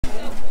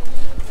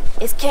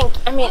It's Kenkey.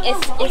 I mean,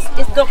 it's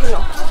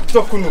Dokono.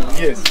 Dokono,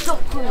 yes.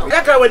 Dokono.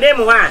 That's our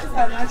name one.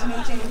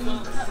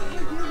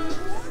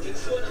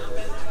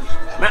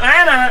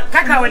 Mama,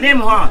 kaka with name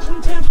one.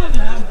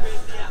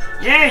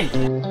 Yeah.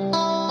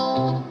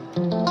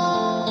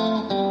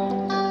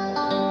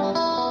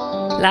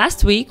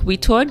 Last week, we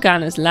toured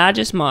Ghana's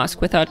largest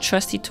mosque with our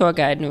trusty tour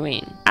guide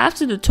Nurainy.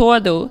 After the tour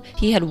though,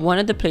 he had one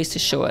other place to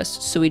show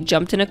us, so we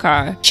jumped in a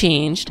car,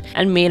 changed,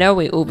 and made our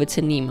way over to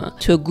Nima,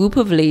 to a group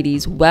of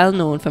ladies well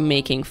known for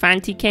making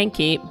Fante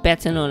Kenkey,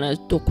 better known as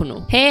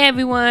Dokono. Hey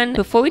everyone!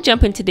 Before we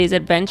jump in today's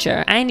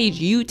adventure, I need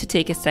you to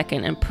take a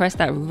second and press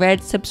that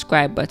red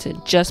subscribe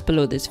button just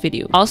below this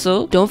video.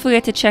 Also, don't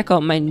forget to check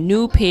out my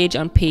new page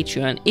on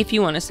Patreon if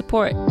you want to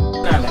support.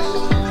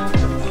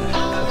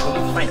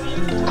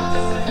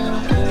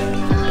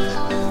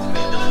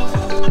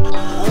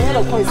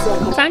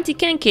 Fante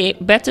Kenkey,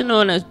 better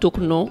known as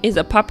Dokono, is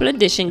a popular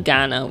dish in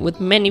Ghana with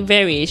many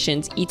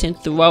variations eaten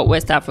throughout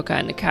West Africa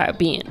and the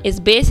Caribbean. Its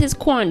base is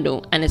corn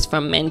dough and is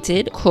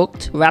fermented,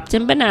 cooked, wrapped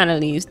in banana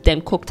leaves,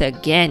 then cooked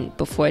again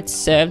before it's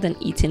served and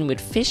eaten with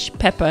fish,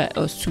 pepper,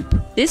 or soup.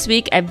 This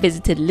week I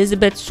visited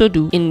Elizabeth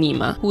Sodu in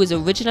Nima, who is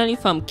originally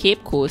from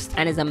Cape Coast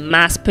and is a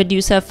mass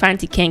producer of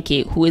Fante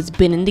Kenkey who has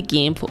been in the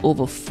game for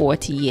over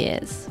 40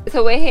 years.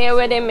 So we're here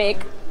where they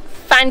make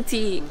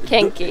Fante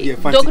Kenkey. Yeah,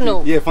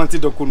 Dokono. Yeah, Fante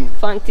Dokono.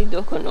 Fante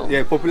Dokono.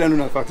 Yeah, popular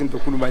known as Fante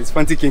Dokono, but it's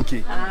Fante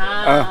Kenkey.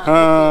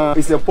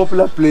 It's a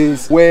popular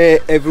place where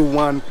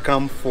everyone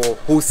come for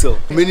wholesale.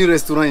 Many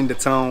restaurants in the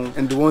town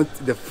and they want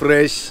the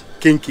fresh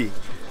Kenkey.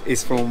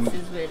 It's from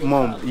really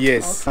mom. Cool.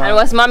 Yes. Okay. And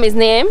what's mommy's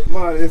name?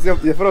 It's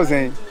your first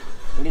name.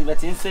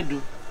 Elizabeth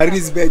Sedu.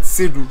 Elizabeth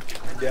Sedu.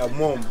 Their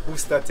mom who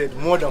started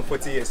more than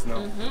 40 years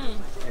now.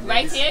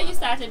 Right here you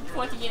started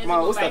 40 years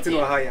ago. Who started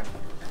right higher?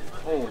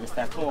 Oh,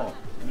 Mr. Paul.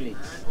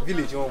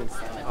 Village home.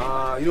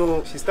 You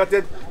know, she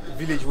started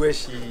village where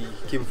she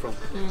came from,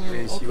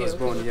 and she was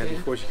born here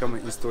before she came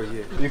and installed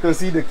here. You can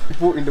see the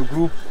people in the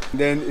group.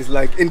 Then it's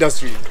like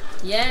industry.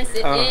 Yes,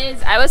 it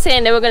is. I was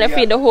saying they were gonna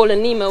feed the whole of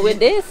Nima with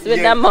this,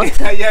 with that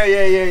mountain.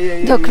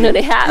 yeah. Dokono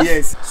they have.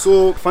 Yes.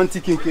 So Fante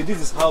Kenkey,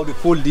 this is how they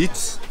fold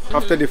it.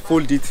 After they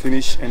fold it,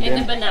 finish, and in then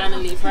the banana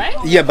leaf, right?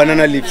 Yeah,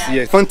 banana leaves.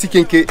 Yes. Fante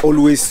Kenkey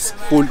always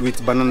fold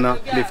with banana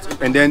leaf,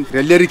 and then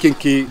the Leri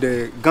Kenkey,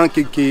 the Ghan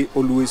Kenkey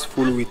always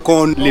fold with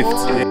corn leaf.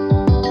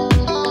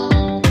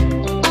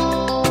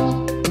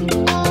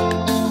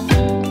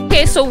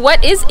 Okay, so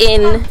what is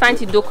in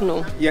Fante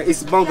Dokono? Yeah,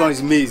 its background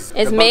is maize.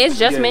 It's maize,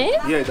 just maize?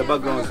 Yeah, the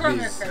background is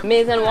maize.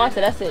 Maize and water,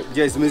 that's it?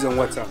 Yeah, it's maize and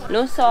water.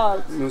 No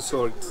salt? No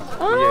salt.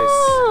 Oh,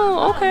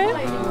 yes. Okay.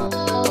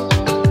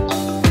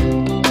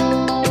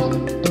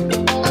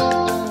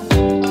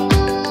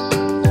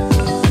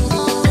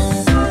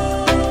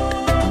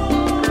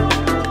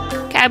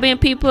 Caribbean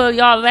people,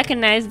 y'all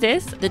recognize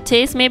this? The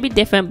taste may be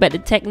different, but the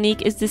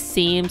technique is the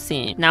same.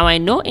 Now I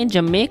know in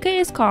Jamaica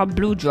it's called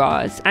blue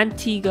draws,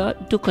 Antigua,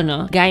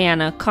 Dokono,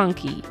 Guyana,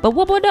 Kenkey. But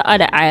what about the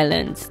other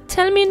islands?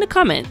 Tell me in the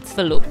comments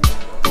below.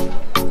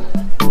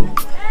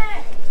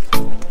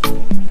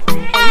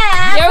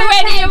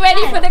 You're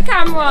ready for the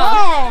camera?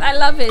 Yeah. I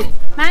love it.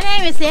 My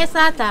name is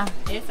Esata.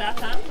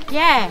 Esata?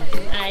 Yeah.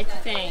 Alright,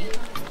 thank you.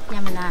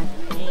 Yamanan.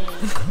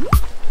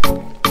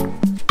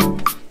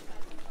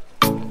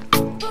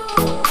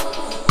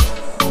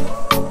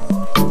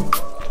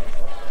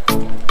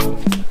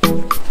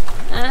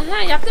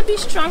 You have to be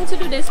strong to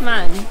do this,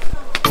 man.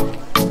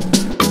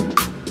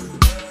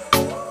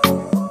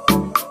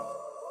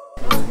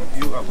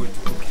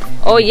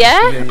 Oh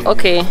yeah?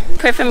 Okay.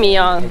 Pray for me,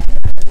 y'all.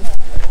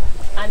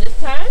 And this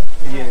turn?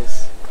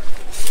 Yes.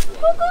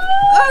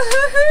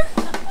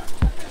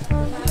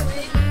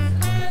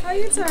 How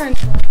you turn?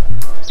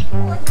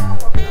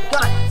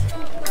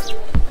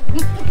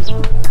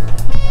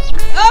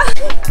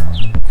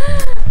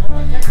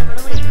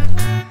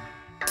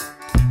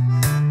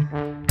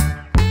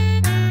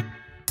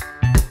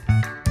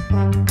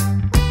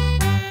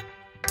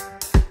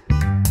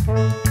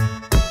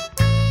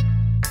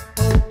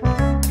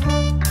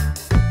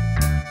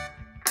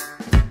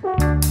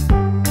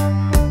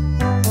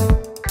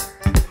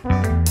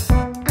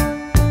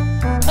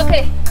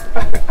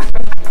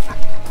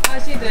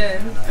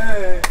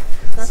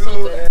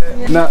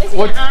 Now,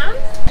 what?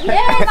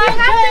 Yes, I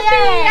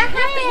have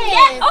to be.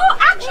 Yeah. Oh,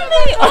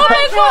 actually, oh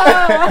my God.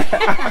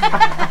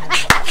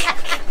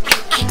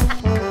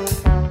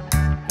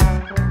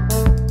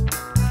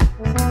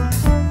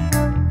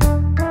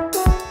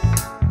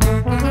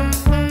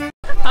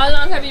 How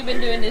long have you been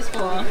doing this for?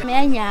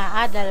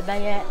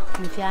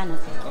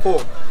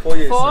 4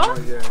 years. 4?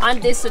 Yeah.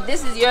 And this, so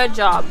this is your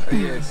job.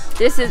 Yes.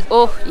 This is,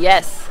 oh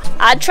yes.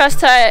 I trust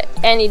her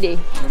any day.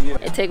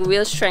 It takes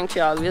real strength,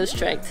 y'all, real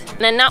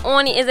strength. And not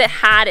only is it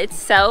hard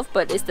itself,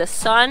 but it's the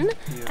sun,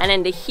 and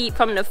then the heat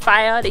from the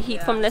fire, the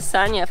heat from the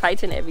sun, you're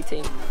fighting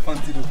everything.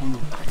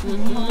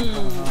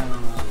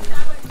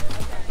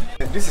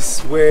 This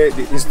is where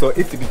they install.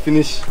 If it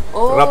finish,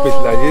 wrap it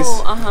like this.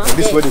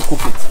 This is where they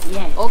cook it.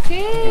 Yeah.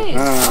 Okay.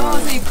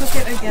 Oh, so you cook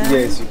it again?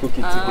 Yes, you cook it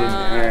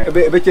again.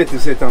 I to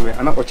say something.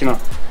 I'm not watching now.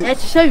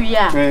 Let's show you.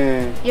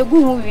 You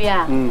go who we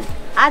are.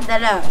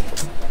 Adala.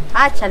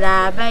 Actually,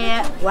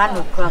 by 1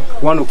 o'clock.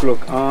 1 o'clock.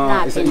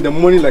 It's in the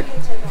morning, like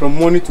from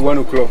morning to 1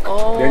 o'clock.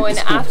 Oh, then in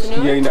the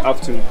afternoon? Yeah, in the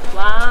afternoon.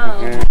 Wow.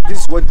 This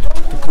is what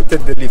to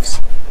protect the leaves,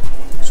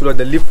 so that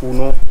the leaf will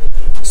not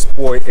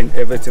spoil and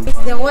everything. It's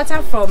the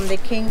water from the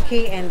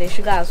kenkey and the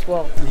sugar as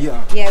well.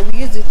 Yeah. Yeah, we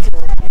use it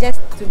just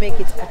to make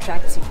it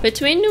attractive.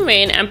 Between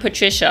Nurainy and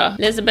Patricia,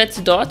 Elizabeth's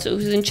daughter,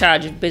 who's in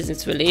charge of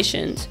business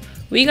relations,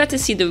 we got to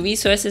see the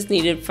resources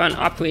needed for an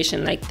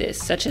operation like this,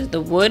 such as the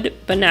wood,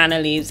 banana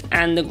leaves,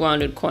 and the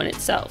grounded corn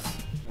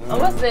itself. Oh,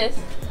 what's this?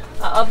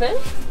 An oven?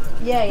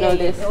 Yeah, No,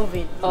 this.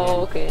 oven.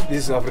 Oh, okay.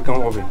 This is African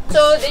oven.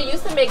 So they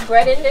used to make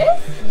bread in this?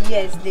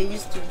 Yes, they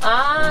used to.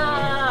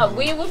 Ah,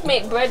 we would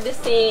make bread the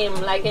same,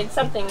 like it's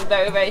something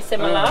very, very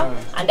similar.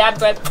 And that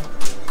bread,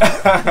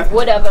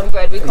 wood oven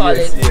bread, we call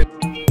it. Yes.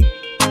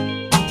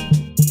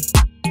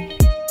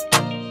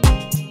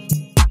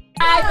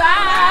 Bye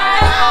bye.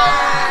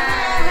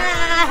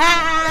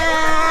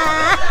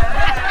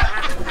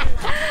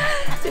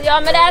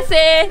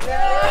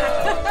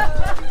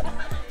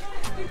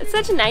 It's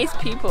such nice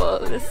people.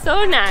 They're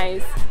so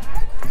nice.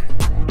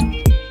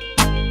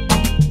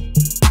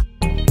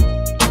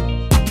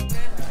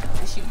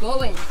 Is she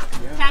going?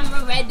 Yeah.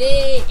 Camera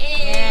ready.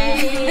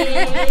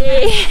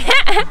 Hey.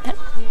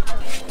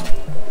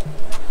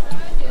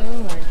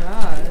 Oh my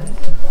god.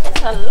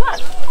 It's a lot.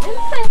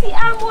 There's plenty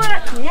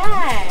armwork.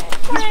 Yeah.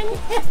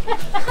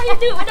 How you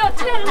do it without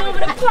turning over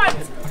the pot?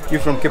 You're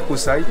from Cape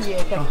Coast side?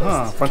 Yeah, Cape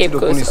Coast. Cape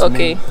Coast,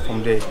 okay.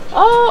 From there.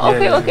 Oh,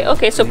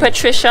 okay. So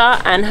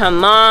Patricia and her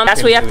mom,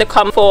 that's where you have to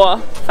come for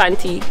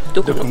Fante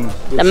Dokono.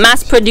 The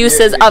mass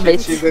producers of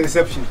it. She's the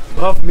reception.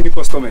 We have many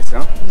customers,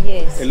 huh?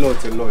 Yes. A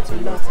lot.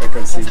 I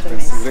can see.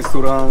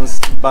 Restaurants,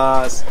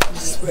 bars,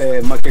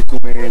 market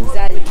women.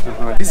 Exactly.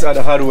 These are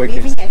the hard workers.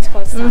 Even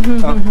export stuff.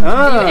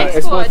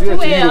 Export to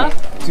where?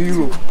 To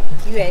Europe.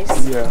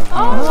 US. Yeah.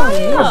 Oh,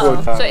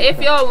 yeah. So if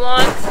you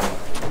want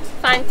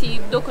Fante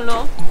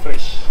Dokono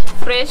fresh,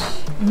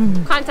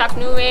 contact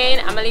Nurainy.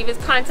 I'm gonna leave his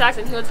contacts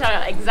and he'll tell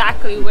you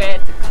exactly where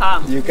to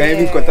come. You can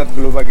even contact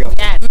Global Girl.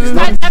 Yes.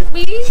 Contact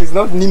me. She's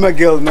not Nima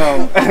girl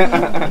now.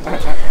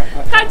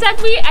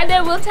 Contact me and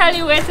then we'll tell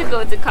you where to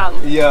go to come.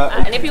 Yeah.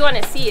 And if you want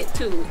to see it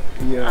too.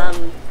 Yeah.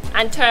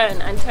 And turn.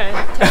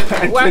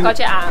 Work out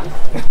your arms.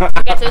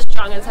 Get as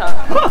strong as her.